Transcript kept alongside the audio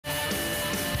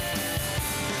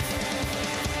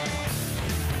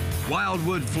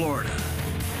Wildwood, Florida.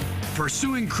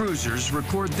 Pursuing cruisers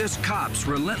record this cop's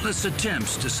relentless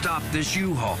attempts to stop this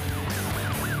U-Haul.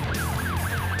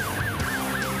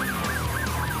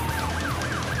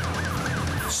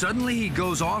 Suddenly, he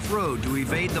goes off-road to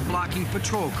evade the blocking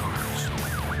patrol cars.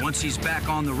 Once he's back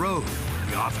on the road,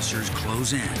 the officers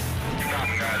close in.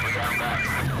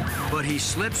 But he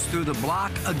slips through the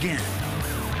block again.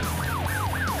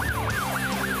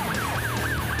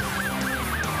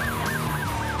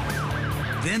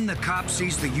 Then the cop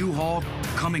sees the U-Haul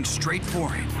coming straight for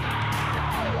him.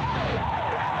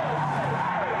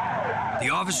 The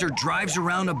officer drives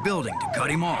around a building to cut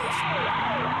him off.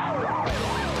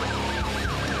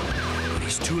 But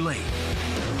he's too late.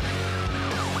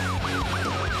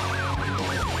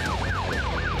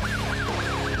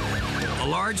 A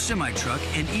large semi-truck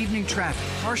and evening traffic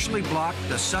partially block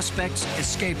the suspect's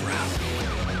escape route.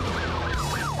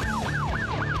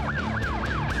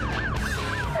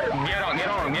 Get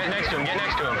on him, get next to him, get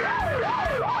next to him.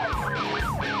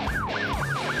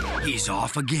 He's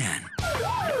off again.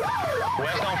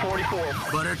 West on 44.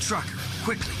 But a trucker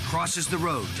quickly crosses the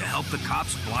road to help the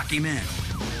cops block him in.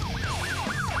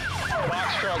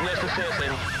 Box truck, list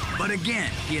assisted. But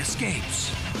again, he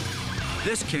escapes.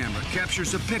 This camera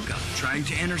captures a pickup trying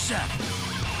to intercept.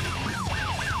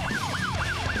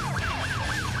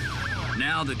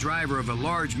 Now the driver of a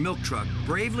large milk truck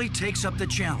bravely takes up the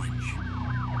challenge.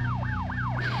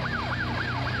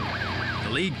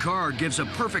 The lead car gives a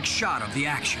perfect shot of the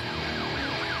action.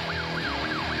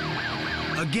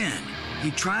 Again,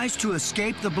 he tries to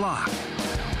escape the block.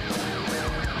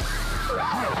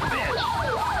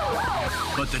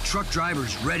 But the truck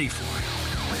driver's ready for it.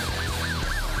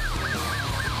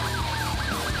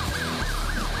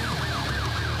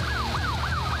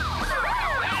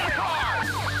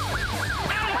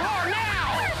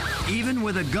 Even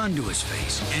with a gun to his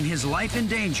face and his life in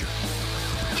danger,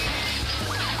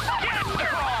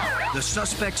 the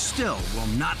suspect still will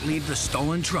not leave the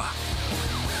stolen truck.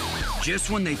 Just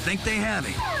when they think they have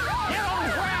him, Get on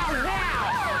the ground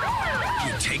now!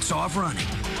 he takes off running.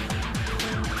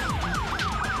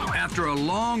 After a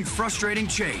long, frustrating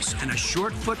chase and a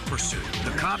short foot pursuit,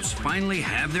 the cops finally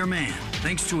have their man,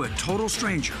 thanks to a total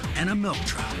stranger and a milk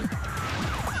truck.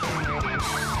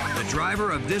 The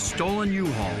driver of this stolen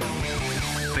U-Haul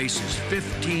faces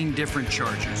 15 different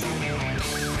charges,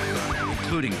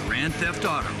 including grand theft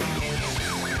auto,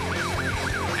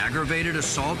 aggravated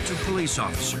assault to police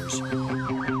officers,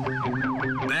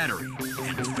 battery,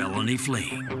 and felony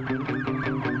fleeing.